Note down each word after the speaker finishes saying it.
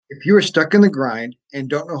If you are stuck in the grind and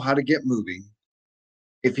don't know how to get moving,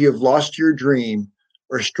 if you have lost your dream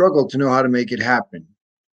or struggle to know how to make it happen,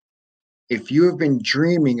 if you have been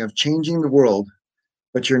dreaming of changing the world,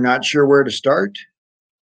 but you're not sure where to start,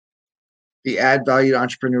 the Add Valued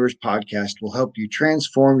Entrepreneurs podcast will help you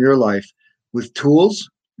transform your life with tools,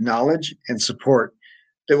 knowledge, and support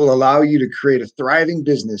that will allow you to create a thriving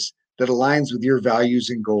business that aligns with your values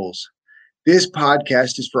and goals. This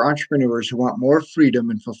podcast is for entrepreneurs who want more freedom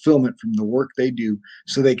and fulfillment from the work they do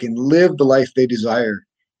so they can live the life they desire.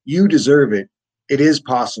 You deserve it. It is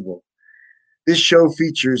possible. This show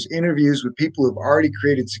features interviews with people who've already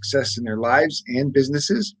created success in their lives and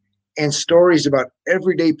businesses and stories about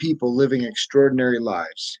everyday people living extraordinary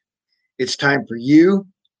lives. It's time for you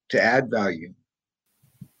to add value.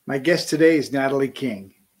 My guest today is Natalie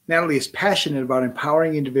King. Natalie is passionate about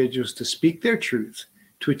empowering individuals to speak their truth,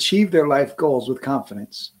 to achieve their life goals with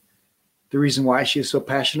confidence. The reason why she is so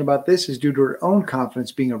passionate about this is due to her own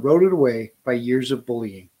confidence being eroded away by years of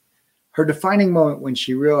bullying. Her defining moment when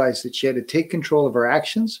she realized that she had to take control of her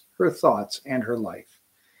actions, her thoughts, and her life.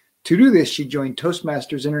 To do this, she joined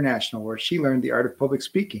Toastmasters International, where she learned the art of public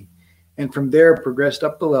speaking, and from there progressed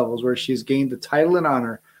up the levels where she has gained the title and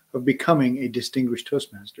honor of becoming a distinguished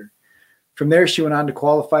Toastmaster. From there, she went on to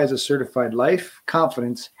qualify as a certified life,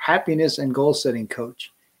 confidence, happiness, and goal-setting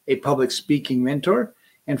coach, a public speaking mentor,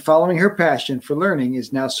 and following her passion for learning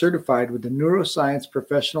is now certified with the Neuroscience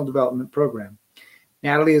Professional Development Program.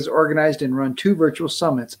 Natalie has organized and run 2 virtual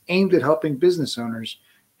summits aimed at helping business owners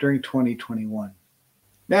during 2021.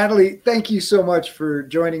 Natalie, thank you so much for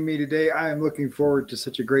joining me today. I am looking forward to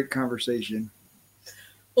such a great conversation.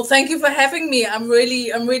 Well, thank you for having me. I'm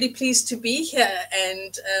really pleased to be here,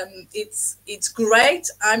 and it's great.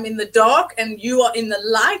 I'm in the dark, and you are in the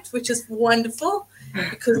light, which is wonderful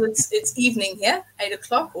because it's evening here,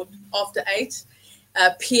 8:00 or after 8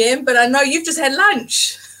 p.m. But I know you've just had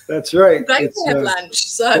lunch. That's right. It's great to have lunch.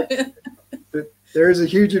 So there is a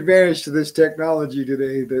huge advantage to this technology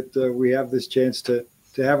today that we have this chance to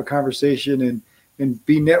have a conversation and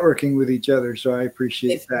be networking with each other. So I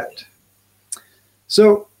appreciate that.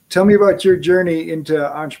 So tell me about your journey into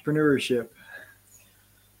entrepreneurship.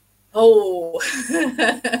 Oh,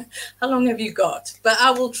 how long have you got? But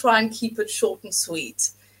I will try and keep it short and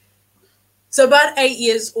sweet. So about 8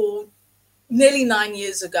 years or nearly 9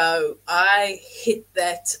 years ago, I hit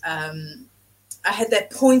that, I had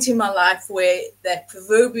that point in my life where that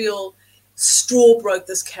proverbial straw broke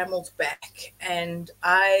this camel's back. And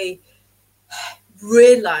I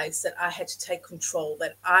realized that I had to take control,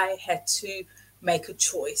 that I had to make a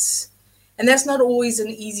choice. And that's not always an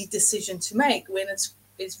easy decision to make when it's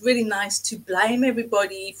really nice to blame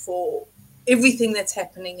everybody for everything that's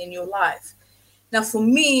happening in your life. Now, for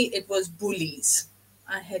me, it was bullies.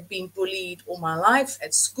 I had been bullied all my life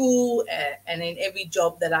at school and in every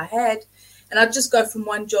job that I had. And I'd just go from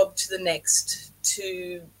one job to the next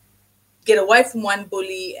to get away from one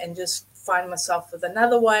bully and just find myself with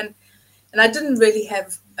another one. And I didn't really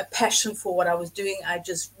have a passion for what I was doing. I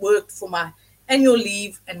just worked for my annual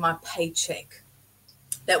leave and my paycheck.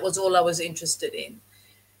 That was all I was interested in.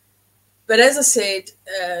 But as I said,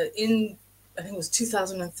 I think it was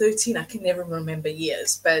 2013, I can never remember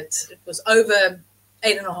years, but it was over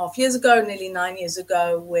 8.5 years ago, nearly 9 years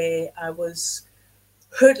ago, where I was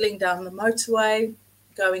hurtling down the motorway,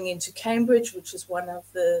 going into Cambridge, which is one of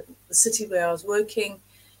the city where I was working,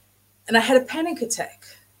 and I had a panic attack.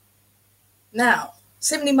 Now,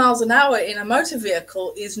 70 miles an hour in a motor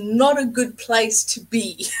vehicle is not a good place to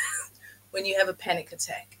be when you have a panic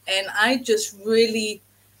attack. And I just really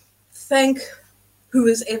thank who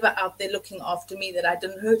is ever out there looking after me, that I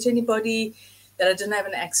didn't hurt anybody, that I didn't have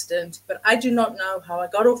an accident. But I do not know how I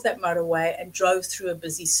got off that motorway and drove through a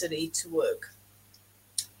busy city to work.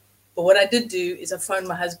 But what I did do is I phoned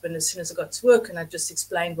my husband as soon as I got to work, and I just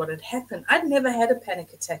explained what had happened. I'd never had a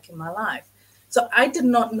panic attack in my life. So I did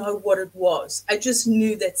not know what it was. I just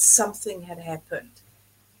knew that something had happened.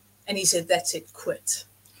 And he said, that's it, quit.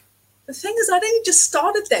 The thing is, I'd only just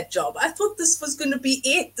started that job. I thought this was going to be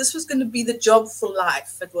it. This was going to be the job for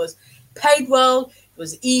life. It was paid well. It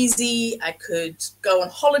was easy. I could go on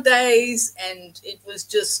holidays, and it was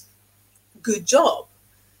just a good job.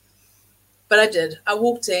 But I did. I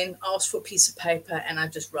walked in, asked for a piece of paper, and I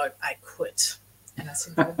just wrote, I quit. And I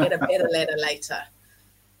said, I'll get a better letter later.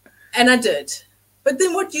 And I did. But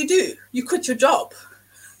then what do? You quit your job.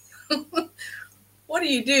 What do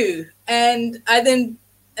you do? And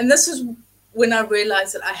this is when I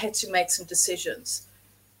realized that I had to make some decisions.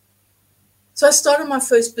 So I started my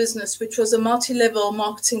first business, which was a multi-level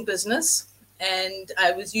marketing business. and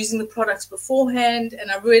I was using the products beforehand, and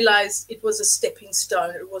I realized it was a stepping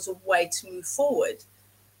stone. It was a way to move forward.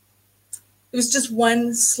 It was just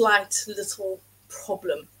one slight little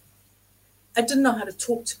problem. I didn't know how to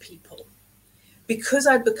talk to people. Because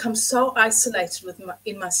I'd become so isolated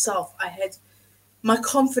in myself, my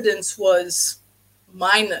confidence was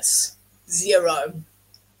minus 0.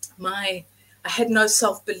 I had no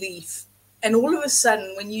self-belief. And all of a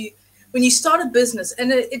sudden, when you start a business,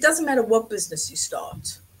 and it doesn't matter what business you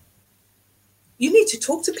start, you need to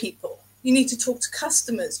talk to people. You need to talk to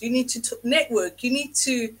customers. You need to network. You need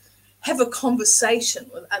to have a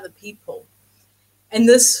conversation with other people. And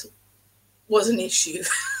this was an issue.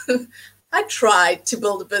 I tried to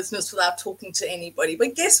build a business without talking to anybody,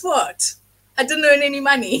 but guess what? I didn't earn any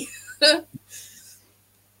money.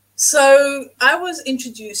 So I was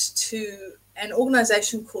introduced to an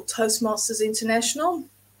organization called Toastmasters International.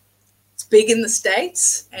 It's big in the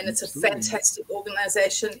States, and it's a fantastic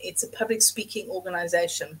organization. It's a public speaking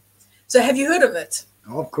organization. So have you heard of it?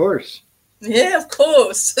 Oh, of course. Yeah, of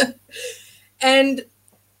course. And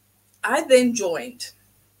I then joined.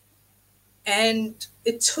 And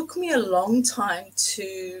it took me a long time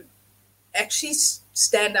to actually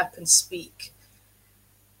stand up and speak.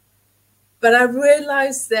 But I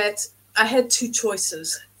realized that I had 2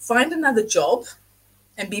 choices: find another job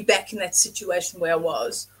and be back in that situation where I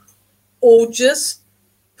was, or just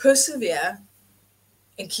persevere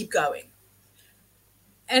and keep going.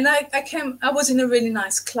 And I was in a really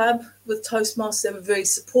nice club with Toastmasters. They were very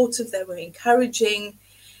supportive. They were encouraging.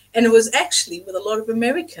 And it was actually with a lot of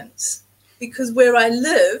Americans, because where I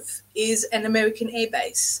live is an American air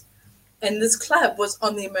base. And this club was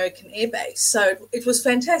on the American air base. So it was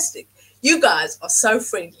fantastic. You guys are so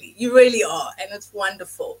friendly. You really are. And it's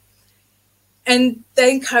wonderful. And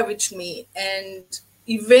they encouraged me. And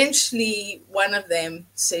eventually one of them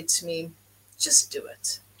said to me, just do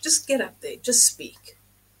it. Just get up there. Just speak.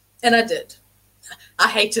 And I did. I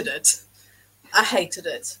hated it.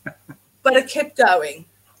 But I kept going.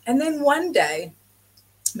 And then one day,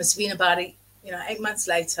 must have been about 8 months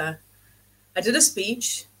later, I did a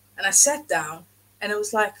speech and I sat down, and it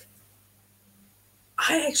was like,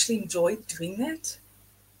 I actually enjoyed doing that.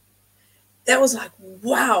 That was like,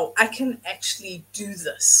 wow, I can actually do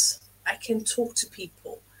this. I can talk to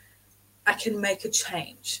people. I can make a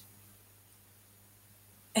change.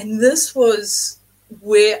 And this was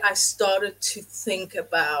where I started to think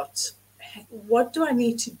about, what do I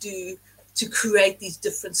need to do to create these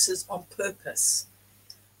differences on purpose?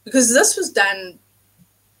 Because this was done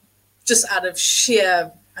just out of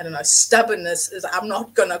sheer, stubbornness, is I'm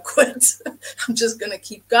not going to quit. I'm just going to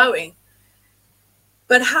keep going.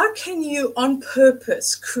 But how can you on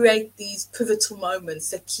purpose create these pivotal moments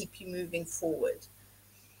that keep you moving forward?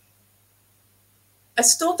 I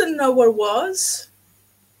still didn't know what it was,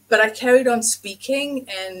 but I carried on speaking,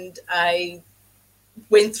 and I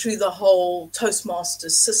went through the whole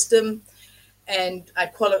Toastmasters system, and I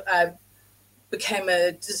became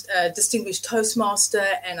a distinguished Toastmaster,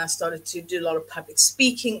 and I started to do a lot of public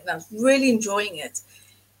speaking, and I was really enjoying it.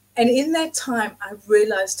 And in that time, I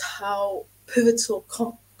realized how pivotal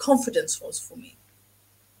confidence was for me.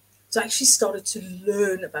 So I actually started to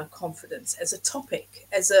learn about confidence as a topic,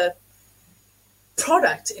 as a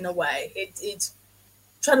product in a way. It's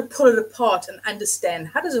try to pull it apart and understand,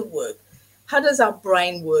 how does it work? How does our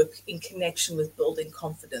brain work in connection with building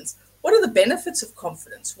confidence? What are the benefits of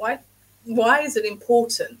confidence? Why is it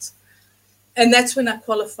important? And that's when I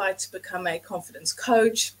qualified to become a confidence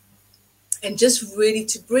coach, and just really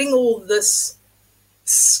to bring all this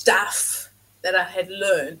stuff that I had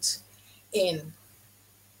learned in.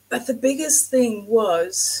 But the biggest thing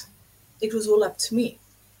was, it was all up to me.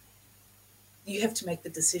 You have to make the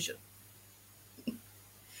decision.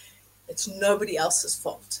 It's nobody else's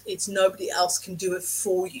fault. It's nobody else can do it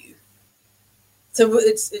for you. So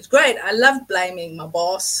it's great. I love blaming my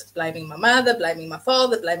boss, blaming my mother, blaming my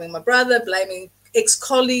father, blaming my brother, blaming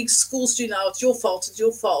ex-colleagues, school students. Oh, it's your fault, it's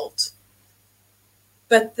your fault.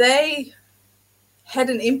 But they had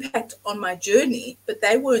an impact on my journey, but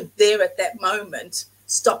they weren't there at that moment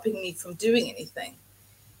stopping me from doing anything.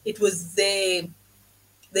 It was their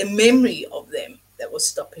memory of them that was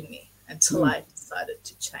stopping me until I decided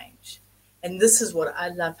to change. And this is what I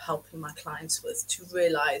love helping my clients with, to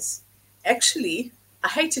realize, actually, I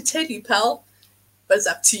hate to tell you, pal, but it's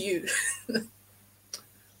up to you.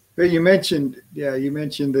 Well, you mentioned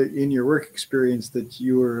that in your work experience that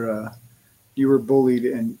you were bullied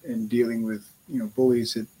and dealing with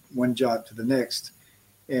bullies at one job to the next,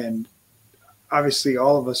 and obviously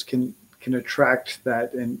all of us can attract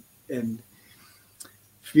that and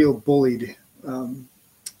feel bullied.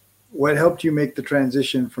 what helped you make the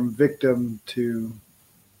transition from victim to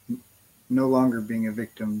no longer being a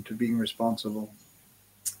victim to being responsible?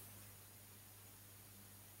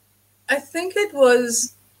 I think it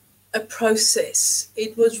was a process.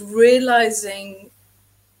 It was realizing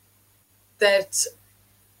that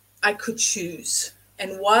I could choose.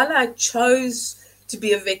 And while I chose to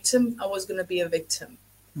be a victim, I was going to be a victim.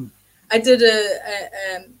 I did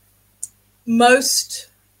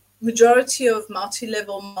majority of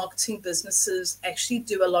multi-level marketing businesses actually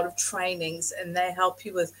do a lot of trainings, and they help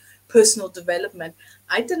you with personal development.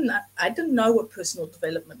 I didn't know what personal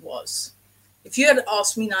development was. If you had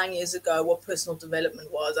asked me 9 years ago what personal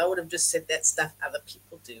development was, I would have just said that stuff other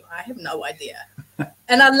people do. I have no idea.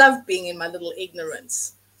 And I love being in my little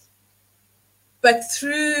ignorance. But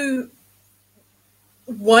through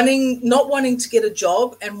not wanting to get a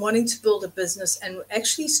job and wanting to build a business and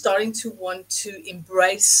actually starting to want to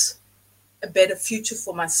embrace a better future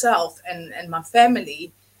for myself and my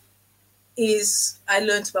family, is I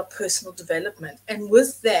learned about personal development. And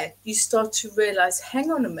with that, you start to realize, hang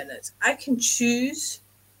on a minute, I can choose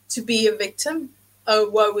to be a victim. Oh,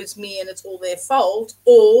 woe is me and it's all their fault.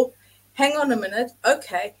 Or hang on a minute,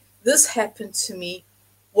 okay, this happened to me.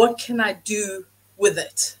 What can I do with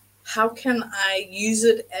it? How can I use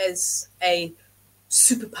it as a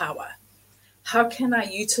superpower? How can I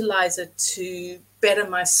utilize it to better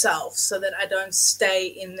myself so that I don't stay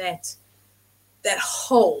in that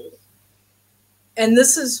hole? And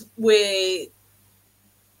this is where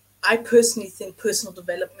I personally think personal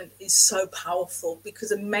development is so powerful,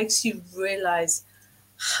 because it makes you realize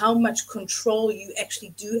how much control you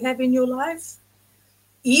actually do have in your life.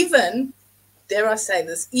 Even, dare I say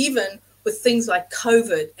this, even with things like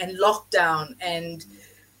COVID and lockdown and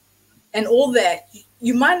all that,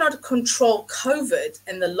 you might not control COVID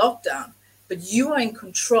and the lockdown, but you are in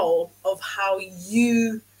control of how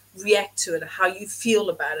you react to it, how you feel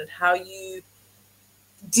about it, how you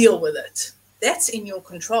deal with it. That's in your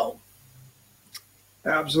control.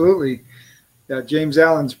 Absolutely. Yeah, James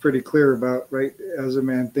Allen's pretty clear about, right, as a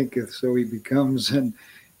man thinketh, so he becomes. And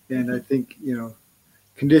I think,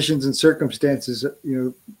 conditions and circumstances,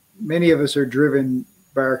 many of us are driven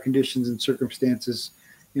by our conditions and circumstances.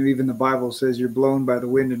 Even the Bible says you're blown by the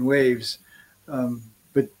wind and waves,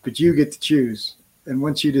 but you get to choose. And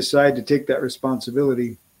once you decide to take that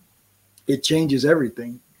responsibility, it changes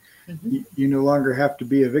everything. Mm-hmm. You no longer have to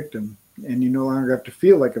be a victim, and you no longer have to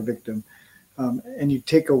feel like a victim. And you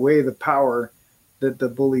take away the power that the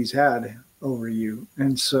bullies had over you.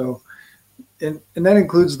 And so, and that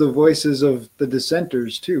includes the voices of the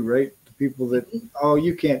dissenters too, right? The people that, oh,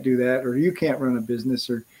 you can't do that, or you can't run a business,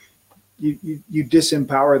 or you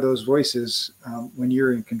disempower those voices when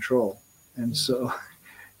you're in control. And so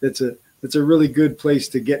it's a really good place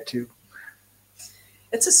to get to.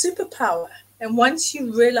 It's a superpower. And once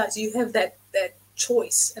you realize you have that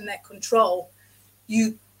choice and that control,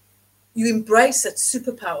 you embrace that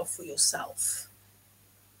superpower for yourself.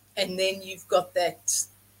 And then you've got the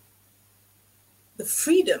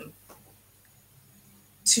freedom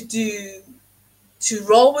to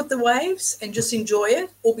roll with the waves and just enjoy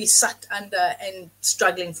it, or be sucked under and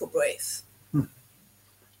struggling for breath.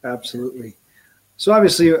 Absolutely. So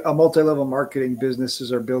obviously a multi-level marketing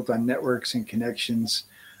businesses are built on networks and connections.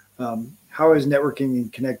 How has networking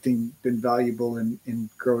and connecting been valuable in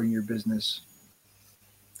growing your business?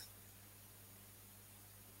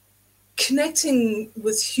 Connecting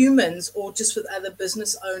with humans or just with other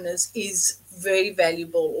business owners is very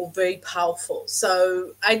valuable or very powerful.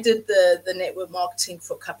 So I did the network marketing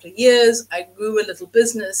for a couple of years. I grew a little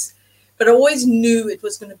business, but I always knew it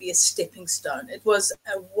was going to be a stepping stone. It was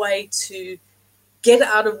a way to get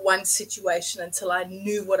out of one situation until I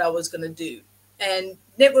knew what I was going to do. And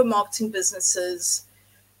network marketing businesses,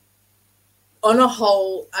 on a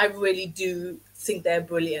whole, I really do think they're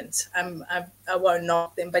brilliant. I won't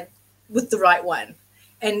knock them, but with the right one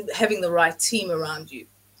and having the right team around you.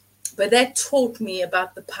 But that taught me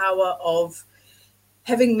about the power of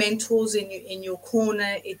having mentors in your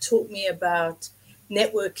corner. It taught me about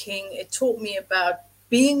networking. It taught me about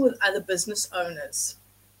being with other business owners.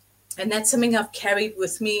 And that's something I've carried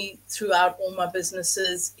with me throughout all my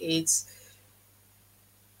businesses.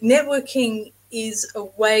 Networking is a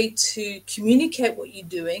way to communicate what you're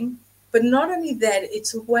doing, but not only that,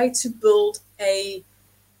 it's a way to build a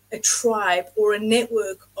tribe or a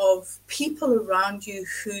network of people around you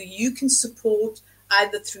who you can support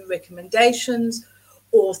either through recommendations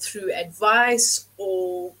or through advice,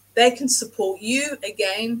 or they can support you,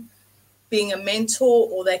 again, being a mentor,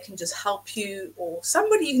 or they can just help you, or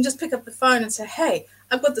somebody you can just pick up the phone and say, hey,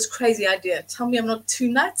 I've got this crazy idea. Tell me I'm not too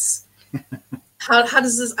nuts. How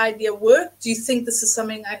does this idea work? Do you think this is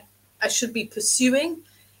something I should be pursuing?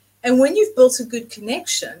 And when you've built a good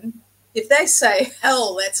connection, if they say,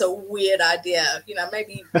 hell, that's a weird idea,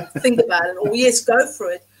 maybe think about it, or yes, go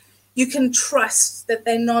for it, you can trust that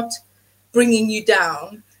they're not bringing you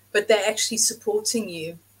down, but they're actually supporting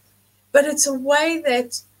you. But it's a way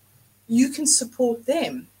that you can support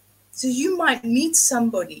them. So you might meet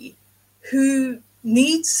somebody who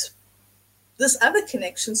needs this other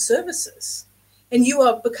connection services, and you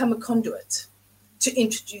are become a conduit to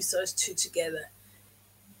introduce those two together.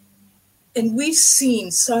 And we've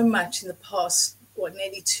seen so much in the past,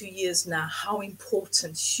 nearly 2 years now, how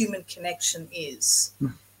important human connection is.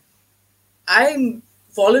 I'm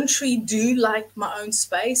voluntary, do like my own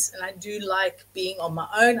space, and I do like being on my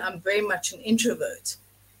own. I'm very much an introvert.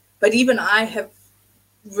 But even I have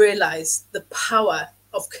realized the power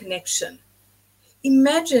of connection.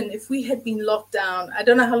 Imagine if we had been locked down. I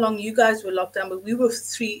don't know how long you guys were locked down, but we were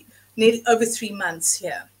nearly over 3 months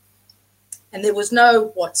here. And there was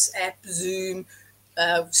no WhatsApp, Zoom,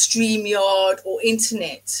 StreamYard, or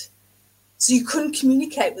internet. So you couldn't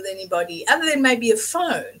communicate with anybody other than maybe a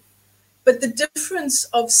phone. But the difference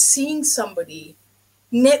of seeing somebody,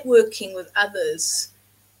 networking with others,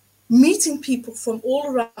 meeting people from all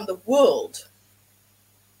around the world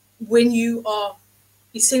when you are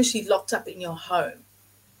essentially locked up in your home.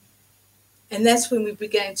 And that's when we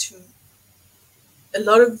began to, a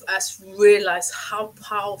lot of us realize how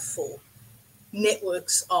powerful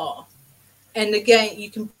networks are. And again, you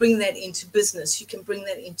can bring that into business, you can bring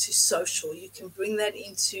that into social, you can bring that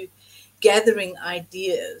into gathering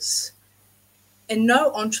ideas. And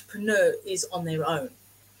no entrepreneur is on their own.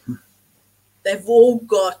 They've all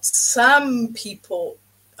got some people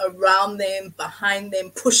around them, behind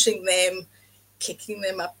them, pushing them, kicking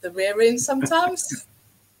them up the rear end sometimes.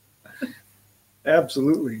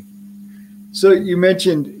 Absolutely. So you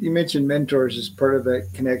mentioned mentors as part of that,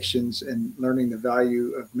 connections and learning the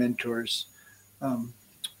value of mentors.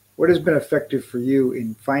 What has been effective for you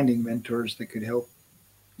in finding mentors that could help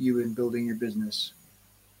you in building your business?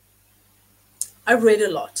 I've read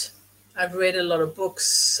a lot. I've read a lot of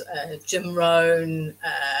books, Jim Rohn,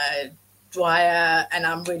 Dwyer, and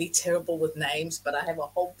I'm really terrible with names, but I have a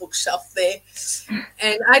whole bookshelf there.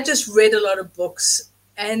 And I just read a lot of books.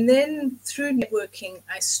 And then through networking,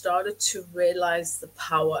 I started to realize the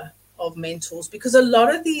power of mentors, because a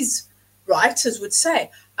lot of these writers would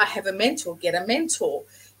say, I have a mentor, get a mentor.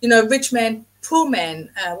 Rich man, poor man,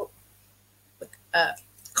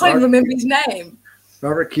 can't even remember his name.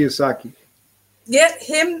 Robert Kiyosaki. Yeah,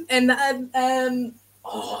 him. And I'm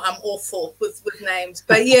awful with names.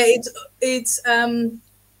 But yeah, it's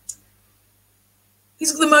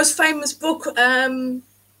he's the most famous book.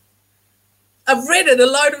 I've read it a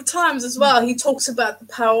load of times as well. He talks about the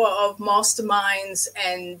power of masterminds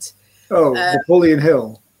and Napoleon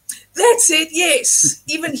Hill. That's it, yes.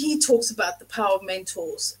 Even he talks about the power of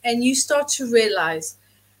mentors. And you start to realize,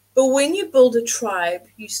 but when you build a tribe,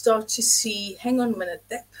 you start to see, hang on a minute,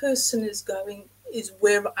 that person is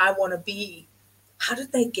where I want to be. How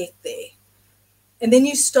did they get there? And then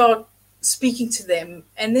you start speaking to them,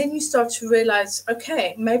 and then you start to realize,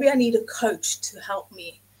 okay, maybe I need a coach to help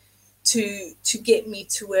me, to get me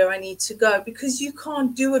to where I need to go, because you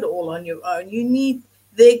can't do it all on your own. You need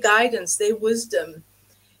their guidance, their wisdom.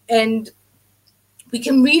 And we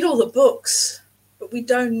can read all the books, but we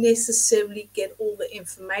don't necessarily get all the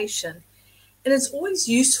information. And it's always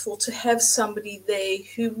useful to have somebody there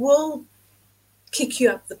who will kick you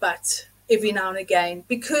up the butt every now and again,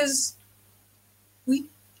 because we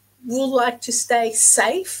will like to stay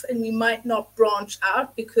safe and we might not branch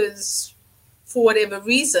out because for whatever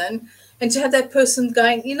reason. And to have that person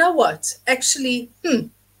going, you know what, actually,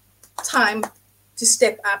 time to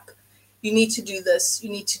step up. You need to do this,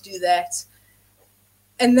 you need to do that.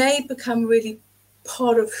 And they become really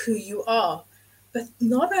part of who you are. But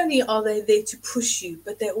not only are they there to push you,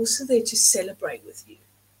 but they're also there to celebrate with you.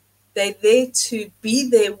 They're there to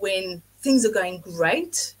be there when things are going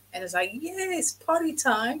great, and it's like, yes, party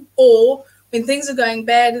time. Or when things are going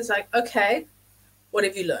bad, it's like, okay, what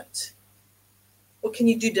have you learned? What can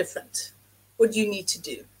you do different? What do you need to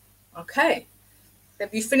do? Okay,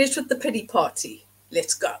 have you finished with the pity party?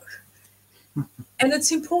 Let's go. And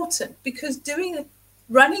it's important, because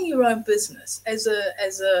running your own business as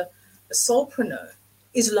a solopreneur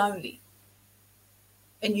is lonely.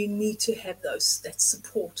 And you need to have that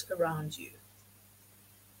support around you.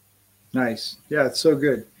 Nice. Yeah, it's so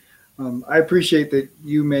good. I appreciate that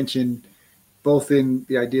you mentioned, both in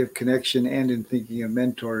the idea of connection and in thinking of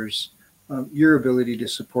mentors, your ability to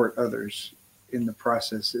support others in the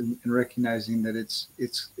process, and recognizing that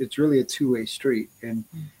it's really a two-way street, and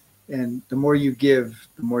the more you give,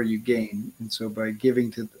 the more you gain. And so by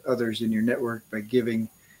giving to others in your network, by giving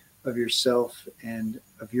of yourself and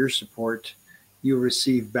of your support, you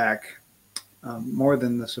receive back more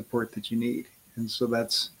than the support that you need. And so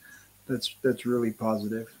that's really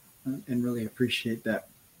positive, and really appreciate that.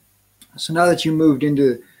 So now that you moved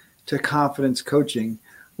into confidence coaching,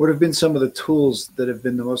 what have been some of the tools that have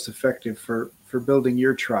been the most effective for building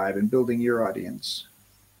your tribe and building your audience?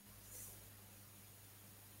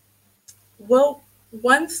 Well,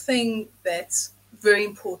 one thing that's very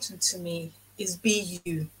important to me is be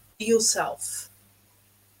you, be yourself.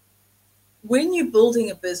 When you're building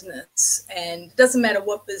a business, and it doesn't matter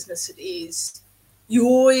what business it is, you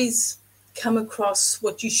always come across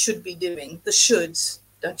what you should be doing, the shoulds.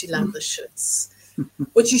 Don't you love the shoulds?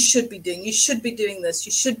 What you should be doing. You should be doing this.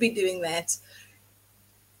 You should be doing that.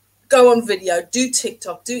 Go on video, do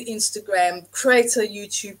TikTok, do Instagram, create a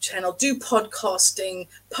YouTube channel, do podcasting,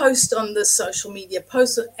 post on the social media,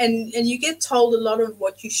 and you get told a lot of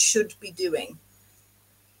what you should be doing.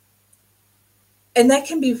 And that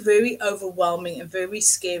can be very overwhelming and very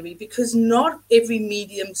scary, because not every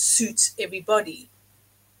medium suits everybody.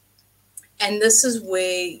 And this is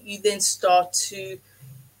where you then start to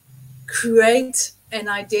create an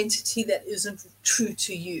identity that isn't true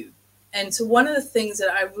to you. And so one of the things that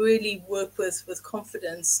I really work with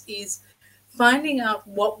confidence is finding out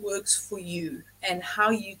what works for you and how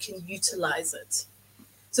you can utilize it.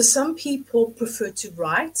 So some people prefer to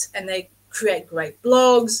write, and they create great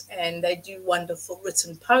blogs and they do wonderful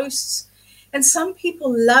written posts. And some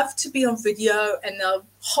people love to be on video, and they'll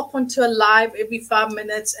hop onto a live every 5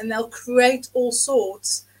 minutes and they'll create all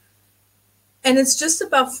sorts. And it's just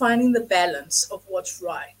about finding the balance of what's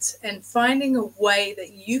right and finding a way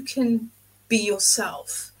that you can be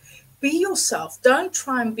yourself. Be yourself. Don't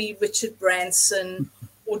try and be Richard Branson,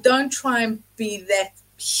 or don't try and be that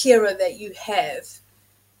hero that you have,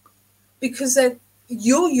 because that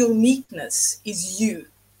your uniqueness is you.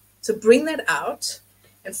 So bring that out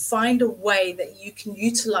and find a way that you can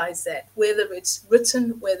utilize that, whether it's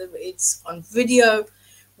written, whether it's on video,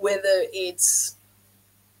 whether it's,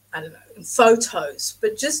 I don't know, in photos,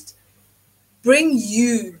 but just bring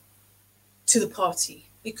you to the party,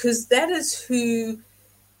 because that is who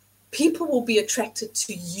people will be attracted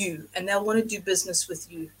to, you, and they'll want to do business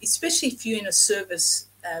with you, especially if you're in a service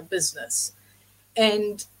business.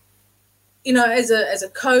 And, you know, as a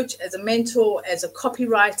coach, as a mentor, as a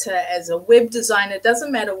copywriter, as a web designer, it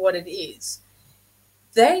doesn't matter what it is.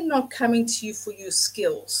 They're not coming to you for your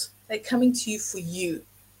skills. They're coming to you for you.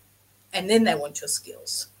 And then they want your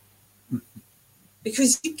skills.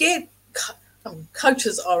 Because you get,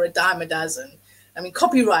 coaches are a dime a dozen. I mean,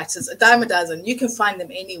 copywriters, a dime a dozen. You can find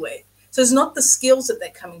them anywhere. So it's not the skills that they're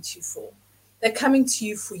coming to you for. They're coming to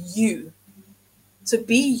you for you. So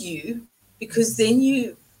be you, because then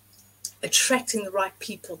you attracting the right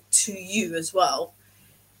people to you as well.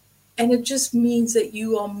 And it just means that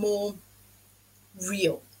you are more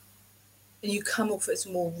real. And you come off as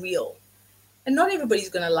more real. And not everybody's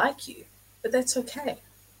going to like you, but that's okay.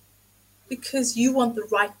 Because you want the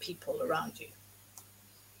right people around you.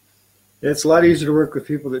 It's a lot easier to work with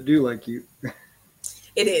people that do like you.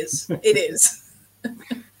 It is. It is.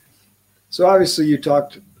 So obviously you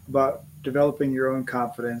talked about developing your own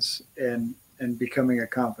confidence and becoming a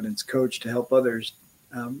confidence coach to help others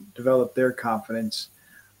develop their confidence.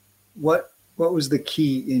 What was the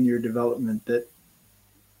key in your development that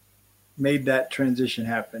made that transition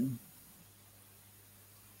happen?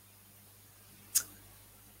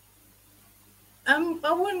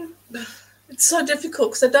 It's so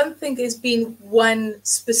difficult, because I don't think there's been one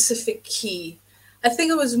specific key. I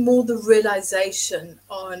think it was more the realization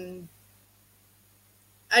on,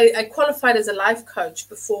 I qualified as a life coach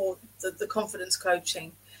before the confidence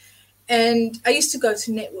coaching. And I used to go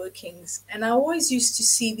to networkings, and I always used to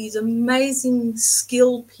see these amazing,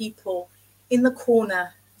 skilled people in the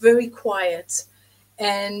corner, very quiet.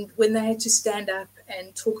 And when they had to stand up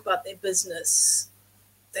and talk about their business,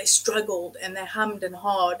 they struggled and they hummed and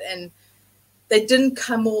hawed, and they didn't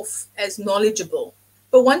come off as knowledgeable.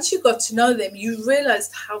 But once you got to know them, you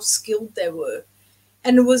realized how skilled they were.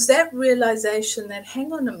 And it was that realization that,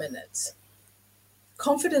 hang on a minute,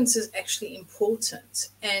 confidence is actually important.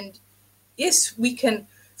 And yes, we can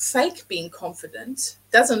fake being confident.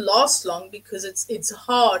 It doesn't last long because it's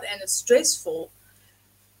hard and it's stressful.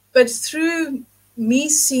 But through me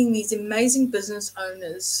seeing these amazing business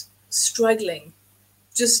owners struggling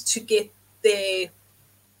just to get their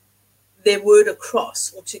word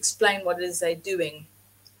across, or to explain what it is they're doing,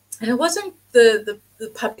 And it wasn't the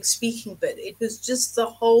public speaking bit. It was just the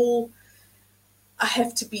whole, I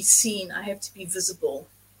have to be seen, I have to be visible.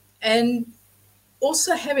 And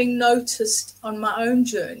also having noticed on my own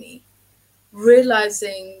journey,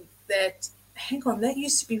 realizing that, hang on, that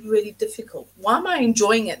used to be really difficult. Why am I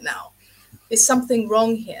enjoying it now? There's something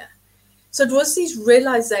wrong here. So it was these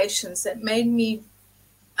realizations that made me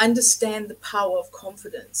understand the power of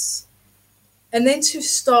confidence. And then to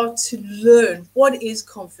start to learn, what is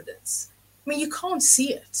confidence? I mean, you can't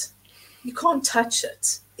see it. You can't touch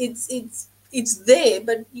it. It's there,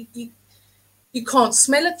 but you can't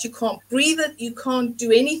smell it. You can't breathe it. You can't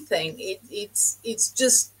do anything.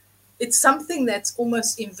 It's something that's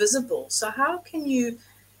almost invisible. So how can you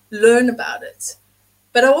learn about it?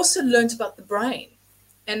 But I also learned about the brain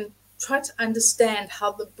and tried to understand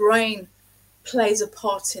how the brain plays a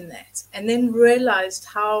part in that, and then realized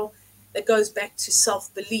how that goes back to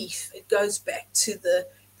self-belief. It goes back to the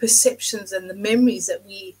perceptions and the memories that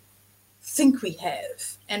we think we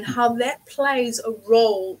have, and how that plays a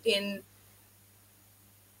role in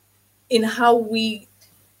how we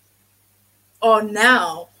are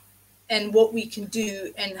now and what we can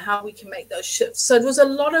do and how we can make those shifts. So it was a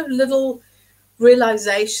lot of little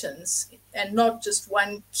realizations and not just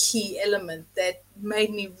one key element that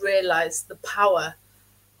made me realize the power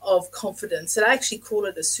of confidence. And I actually call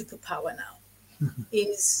it a superpower now,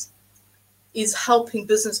 is helping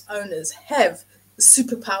business owners have the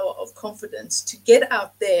superpower of confidence to get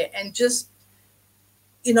out there and just,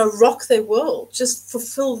 rock their world, just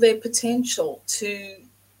fulfill their potential, to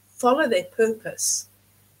follow their purpose.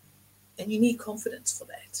 And you need confidence for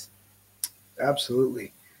that.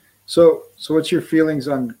 Absolutely. So what's your feelings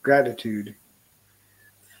on gratitude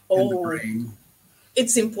in the brain?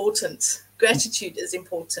 It's important. Gratitude is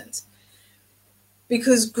important,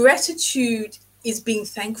 because gratitude is being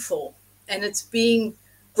thankful, and it's being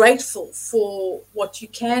grateful for what you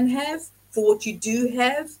can have, for what you do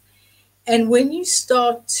have. And when you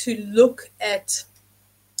start to look at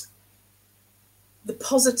the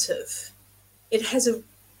positive, it has a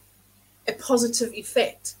positive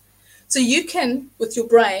effect. So you can, with your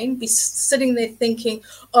brain, be sitting there thinking,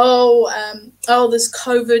 this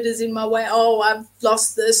COVID is in my way. Oh, I've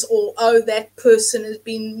lost this. Or, oh, that person has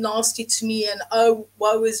been nasty to me. And, oh,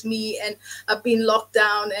 woe is me. And I've been locked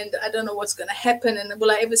down and I don't know what's going to happen. And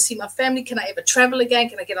will I ever see my family? Can I ever travel again?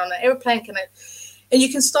 Can I get on an airplane? And you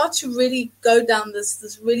can start to really go down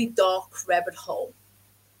this really dark rabbit hole.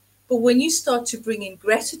 But when you start to bring in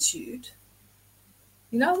gratitude,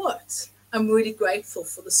 you know what? I'm really grateful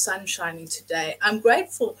for the sun shining today. I'm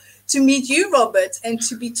grateful to meet you, Robert, and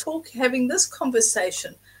to be having this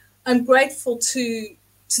conversation. I'm grateful to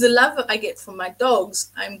the love I get from my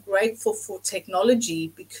dogs. I'm grateful for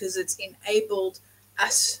technology because it's enabled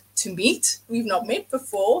us to meet. We've not met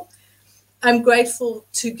before. I'm grateful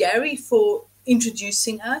to Gary for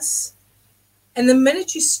introducing us. And the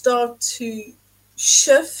minute you start to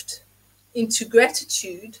shift into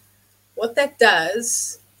gratitude, what that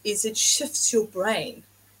does is it shifts your brain,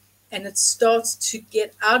 and it starts to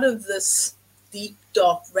get out of this deep,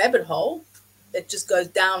 dark rabbit hole that just goes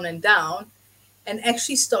down and down, and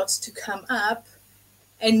actually starts to come up,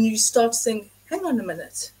 and you start to think, hang on a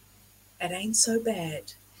minute, it ain't so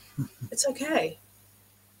bad. It's okay.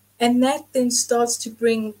 And that then starts to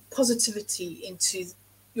bring positivity into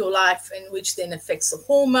your life, and which then affects the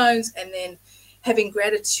hormones, and then having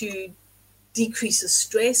gratitude decreases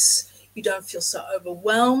stress. You don't feel so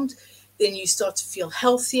overwhelmed. Then you start to feel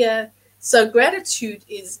healthier. So gratitude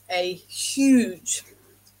is a huge,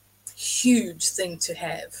 huge thing to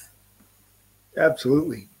have.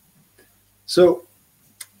 Absolutely. So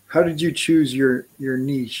how did you choose your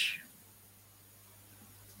niche?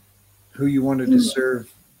 Who you wanted to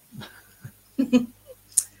serve?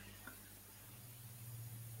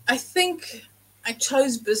 I think I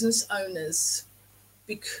chose business owners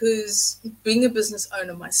because being a business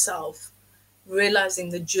owner myself, realizing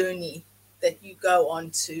the journey that you go on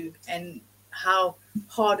to and how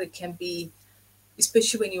hard it can be,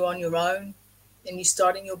 especially when you're on your own and you're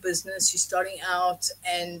starting your business, you're starting out,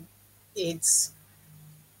 and it's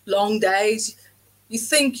long days. You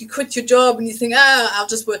think you quit your job and you think, I'll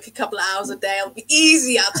just work a couple of hours a day. It'll be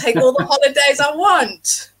easy. I'll take all the holidays I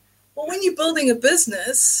want. Well, when you're building a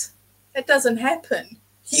business, that doesn't happen.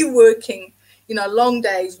 You're working long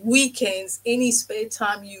days, weekends, any spare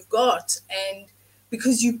time you've got, and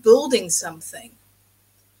because you're building something.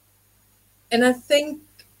 And I think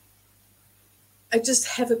I just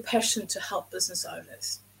have a passion to help business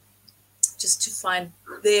owners just to find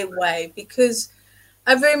their way, because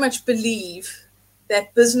I very much believe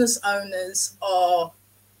that business owners are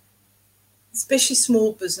especially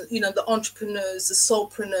small business, the entrepreneurs, the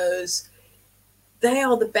solopreneurs, they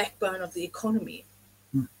are the backbone of the economy.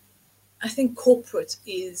 I think corporate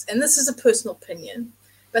is, and this is a personal opinion,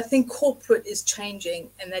 but I think corporate is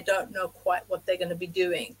changing and they don't know quite what they're going to be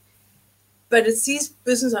doing. But it's these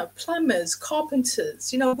business like plumbers,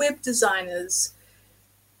 carpenters, web designers,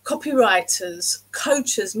 copywriters,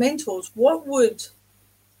 coaches, mentors. What would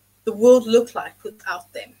the world look like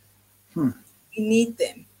without them? We need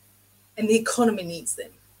them, and the economy needs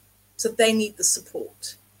them. So they need the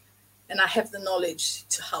support, and I have the knowledge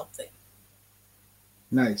to help them.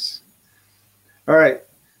 Nice. All right.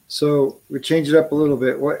 So we change it up a little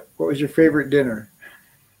bit. What was your favorite dinner?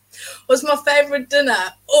 What's my favorite dinner?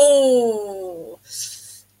 Oh,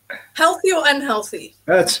 healthy or unhealthy?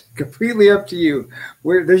 That's completely up to you.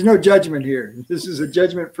 There's no judgment here. This is a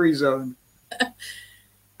judgment-free zone.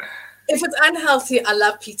 If it's unhealthy, I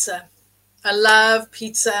love pizza. I love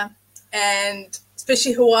pizza, and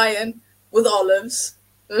especially Hawaiian with olives.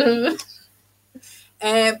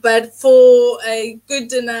 But for a good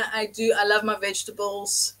dinner, I love my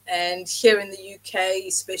vegetables. And here in the UK,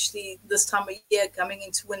 especially this time of year, coming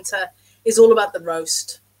into winter, is all about the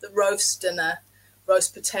roast dinner,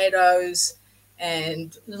 roast potatoes,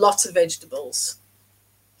 and lots of vegetables.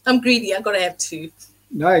 I'm greedy. I've got to have 2.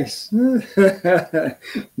 Nice.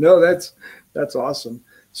 No, that's awesome.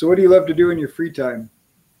 So what do you love to do in your free time?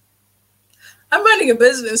 I'm running a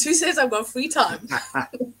business. Who says I've got free time?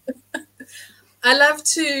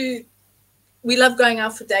 We love going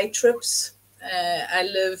out for day trips. I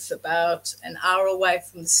live about an hour away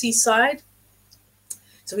from the seaside.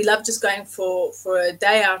 So we love just going for a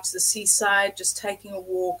day out to the seaside, just taking a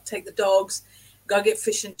walk, take the dogs, go get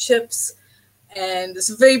fish and chips. And it's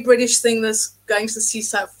a very British thing, this going to the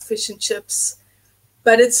seaside for fish and chips.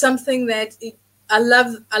 But it's something that I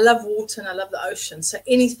love water and I love the ocean. So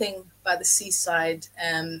anything by the seaside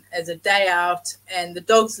as a day out, and the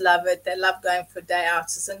dogs love it. They love going for a day out.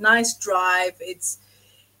 It's a nice drive. It's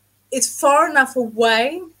far enough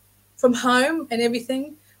away from home and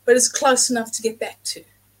everything, but it's close enough to get back to.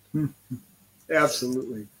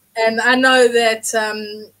 Absolutely. And I know that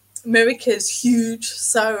America is huge,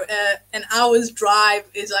 so an hour's drive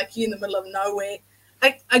is like you in the middle of nowhere.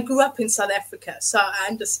 I grew up in South Africa, so I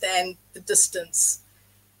understand the distance.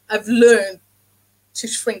 I've learned to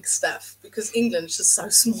shrink stuff because England is just so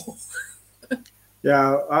small.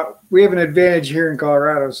 Yeah, we have an advantage here in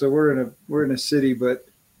Colorado, so we're in a city, but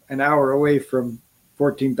an hour away from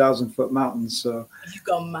 14,000-foot mountains. So you've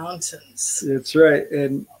got mountains. That's right,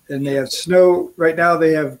 and they have snow right now.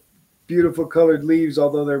 They have beautiful colored leaves,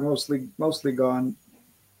 although they're mostly gone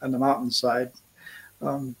on the mountainside.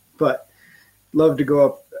 But love to go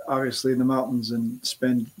up, obviously, in the mountains and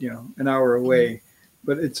spend an hour away.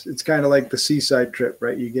 But it's kind of like the seaside trip,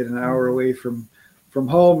 right? You get an hour away from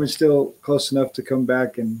home and still close enough to come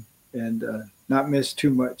back and not miss too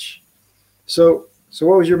much. So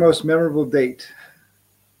what was your most memorable date?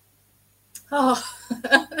 Oh,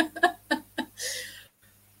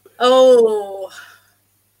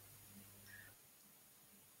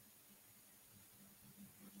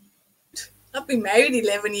 I've been married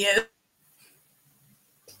 11 years.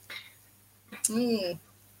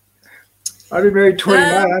 I've been married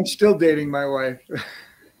 29. I'm still dating my wife.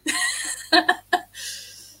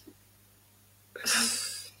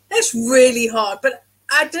 That's really hard. But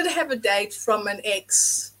I did have a date from an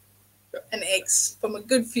ex from a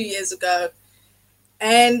good few years ago.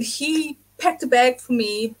 And he packed a bag for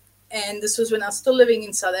me. And this was when I was still living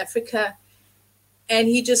in South Africa. And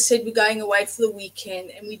he just said, we're going away for the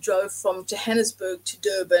weekend. And we drove from Johannesburg to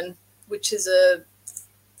Durban, which is a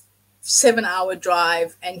 7-hour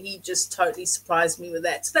drive. And he just totally surprised me with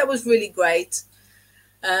that. So that was really great.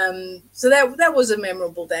 So that was a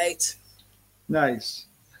memorable date. Nice.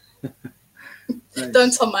 Nice.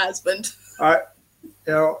 Don't tell my husband.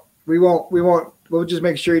 We won't. We'll just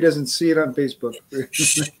make sure he doesn't see it on Facebook.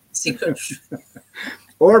 Secret.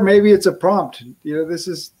 Or maybe it's a prompt. This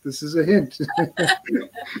is a hint.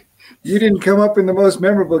 You didn't come up in the most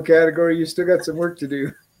memorable category. You still got some work to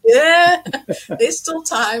do. Yeah, there's still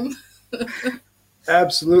time.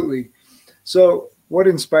 Absolutely. So, what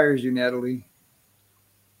inspires you, Natalie?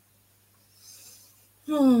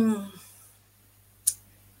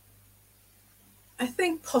 I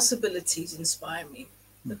think possibilities inspire me.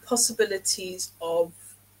 The possibilities of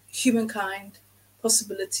humankind,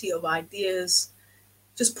 possibility of ideas,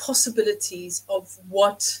 just possibilities of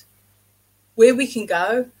where we can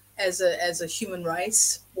go as a human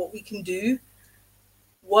race, what we can do,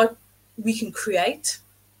 what we can create,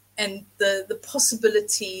 and the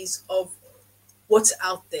possibilities of what's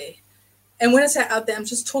out there. And when I say out there, I'm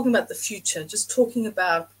just talking about the future, just talking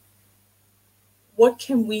about what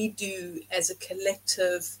can we do as a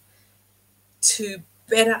collective to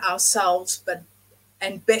better ourselves,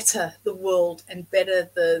 and better the world and better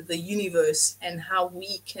the universe, and how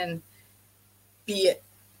we can be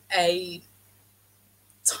a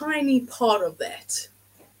tiny part of that.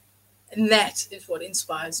 And that is what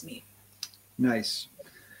inspires me. Nice.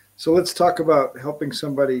 So let's talk about helping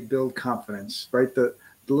somebody build confidence, right? The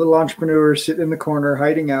little entrepreneur sitting in the corner,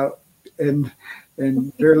 hiding out and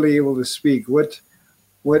barely able to speak. What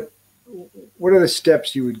are the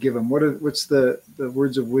steps you would give them? What's the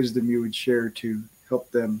words of wisdom you would share to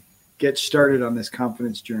help them get started on this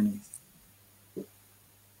confidence journey?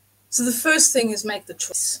 So the first thing is make the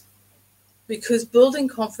choice, because building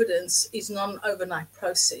confidence is not an overnight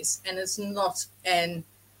process, and it's not an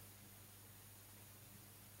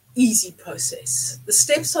easy process. The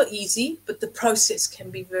steps are easy, but the process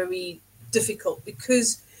can be very difficult,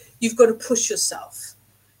 because you've got to push yourself.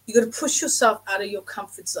 You've got to push yourself out of your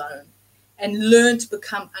comfort zone and learn to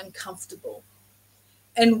become uncomfortable.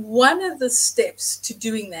 And one of the steps to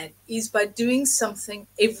doing that is by doing something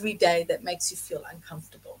every day that makes you feel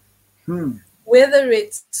uncomfortable. Whether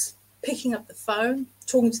it's picking up the phone,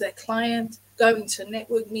 talking to that client, going to a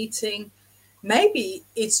network meeting, maybe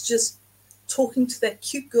it's just talking to that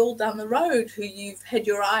cute girl down the road who you've had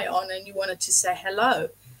your eye on and you wanted to say hello.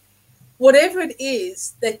 Whatever it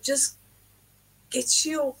is that just gets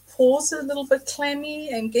your paws a little bit clammy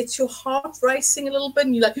and gets your heart racing a little bit,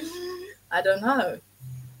 and you're like, I don't know.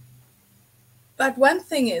 But one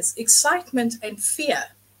thing is, excitement and fear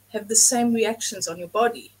have the same reactions on your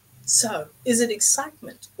body. So is it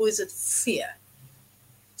excitement or is it fear?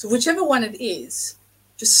 So whichever one it is,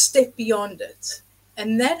 just step beyond it.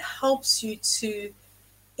 And that helps you to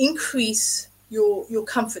increase your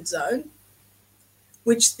comfort zone,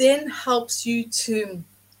 which then helps you to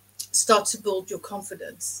start to build your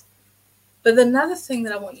confidence. But another thing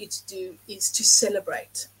that I want you to do is to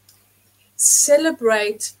celebrate.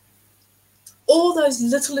 Celebrate all those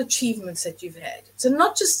little achievements that you've had. So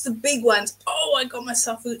not just the big ones. Oh, I got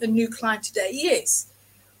myself a new client today. Yes.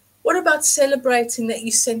 What about celebrating that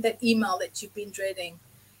you sent that email that you've been dreading?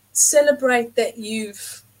 Celebrate that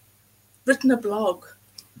you've written a blog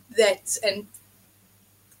and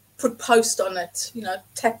put post on it,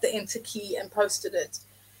 tap the enter key and posted it.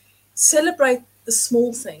 Celebrate the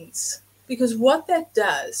small things, because what that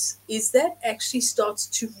does is that actually starts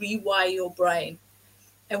to rewire your brain.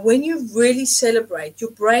 And when you really celebrate,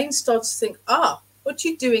 your brain starts to think, what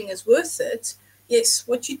you're doing is worth it. Yes,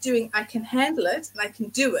 what you're doing, I can handle it and I can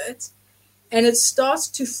do it. And it starts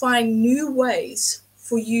to find new ways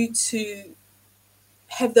for you to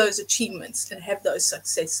have those achievements and have those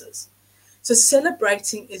successes. So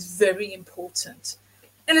celebrating is very important.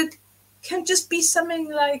 And it can just be something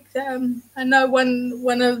like, I know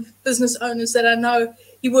one of business owners that I know,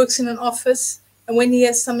 he works in an office, and when he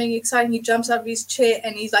has something exciting, he jumps out of his chair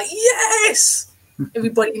and he's like, yes!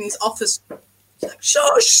 Everybody in his office is like,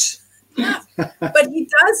 shush! Yeah. But he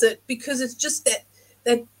does it because it's just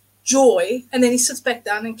that joy, and then he sits back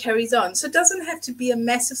down and carries on. So it doesn't have to be a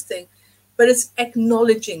massive thing, but it's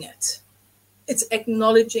acknowledging it. It's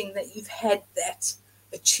acknowledging that you've had that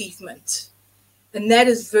achievement. And that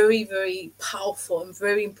is very, very powerful and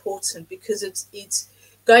very important, because it's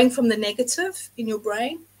going from the negative in your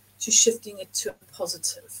brain to shifting it to a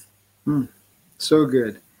positive. So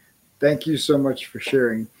good. Thank you so much for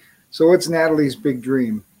sharing. So what's Natalie's big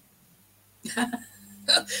dream?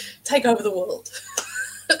 Take over the world.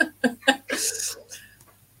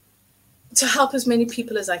 To help as many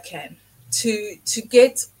people as I can, to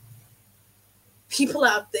get people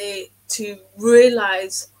out there to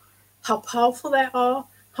realize how powerful they are,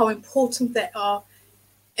 how important they are,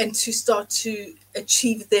 and to start to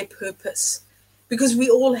achieve their purpose. Because we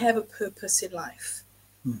all have a purpose in life,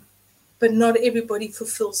 but not everybody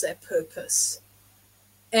fulfills that purpose.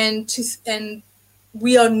 And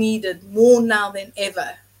we are needed more now than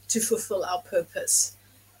ever to fulfill our purpose.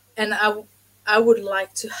 And I would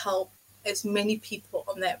like to help as many people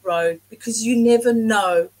on that road, because you never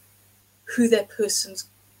know who that person's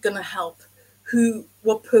going to help,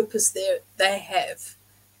 what purpose they have.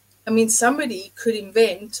 I mean, somebody could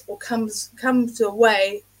invent or come to a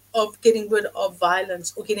way of getting rid of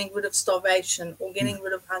violence, or getting rid of starvation, or getting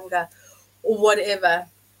rid of hunger, or whatever.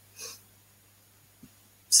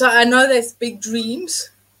 So I know there's big dreams,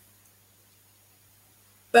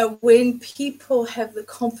 but when people have the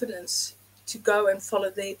confidence to go and follow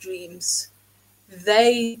their dreams,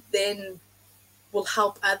 they then will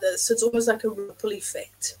help others. So it's almost like a ripple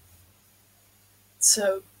effect.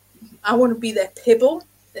 So I want to be that pebble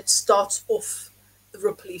that starts off the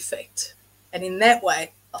ripple effect. And in that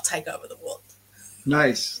way, I'll take over the world.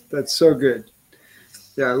 Nice. That's so good.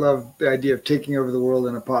 Yeah, I love the idea of taking over the world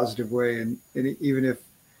in a positive way. And even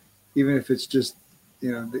if it's just,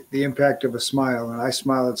 the impact of a smile, and I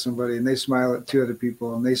smile at somebody and they smile at two other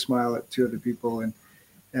people and they smile at two other people, and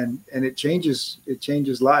it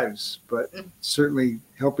changes lives. But certainly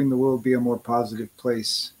helping the world be a more positive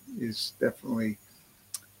place is definitely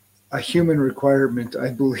a human requirement, I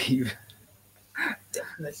believe.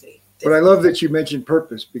 Definitely. But I love that you mentioned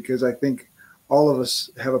purpose, because I think all of us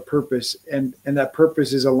have a purpose, and that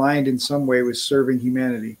purpose is aligned in some way with serving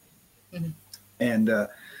humanity. Mm-hmm. And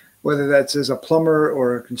whether that's as a plumber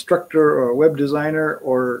or a constructor or a web designer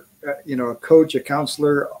or, a coach, a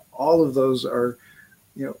counselor, all of those are,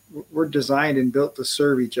 we're designed and built to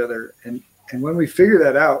serve each other. And when we figure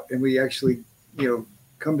that out and we actually,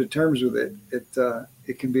 come to terms with it,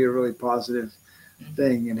 it can be a really positive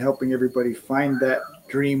thing, and helping everybody find that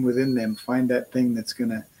dream within them, find that thing that's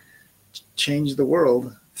going to change the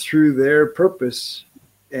world through their purpose,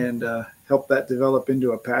 and help that develop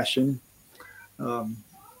into a passion.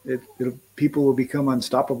 People will become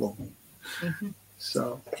unstoppable. Mm-hmm.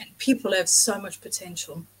 So people have so much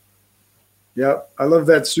potential. Yeah, I love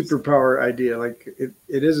that superpower idea. Like it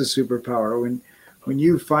is a superpower. When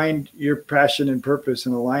you find your passion and purpose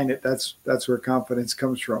and align it, that's where confidence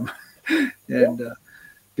comes from. And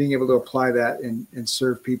being able to apply that and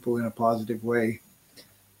serve people in a positive way.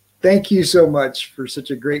 Thank you so much for such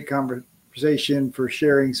a great conversation, for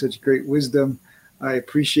sharing such great wisdom. I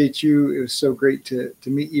appreciate you. It was so great to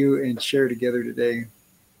meet you and share together today.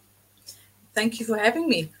 Thank you for having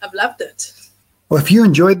me. I've loved it. Well, if you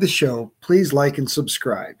enjoyed the show, please like and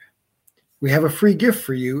subscribe. We have a free gift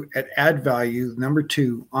for you at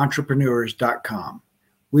addvalue2entrepreneurs.com.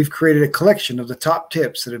 We've created a collection of the top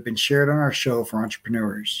tips that have been shared on our show for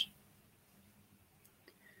entrepreneurs.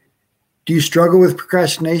 Do you struggle with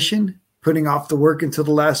procrastination, putting off the work until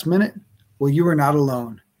the last minute? Well, you are not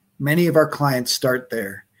alone. Many of our clients start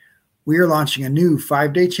there. We are launching a new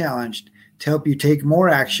 5-day challenge to help you take more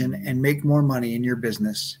action and make more money in your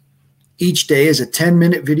business. Each day is a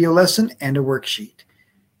 10-minute video lesson and a worksheet.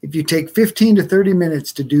 If you take 15 to 30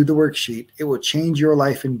 minutes to do the worksheet, it will change your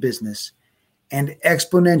life and business and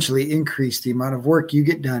exponentially increase the amount of work you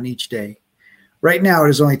get done each day. Right now, it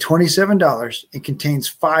is only $27 and contains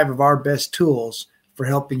 5 of our best tools for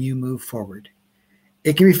helping you move forward.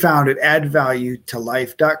 It can be found at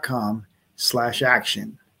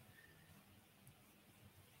addvaluetolife.com/action.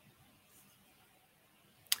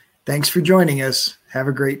 Thanks for joining us. Have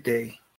a great day.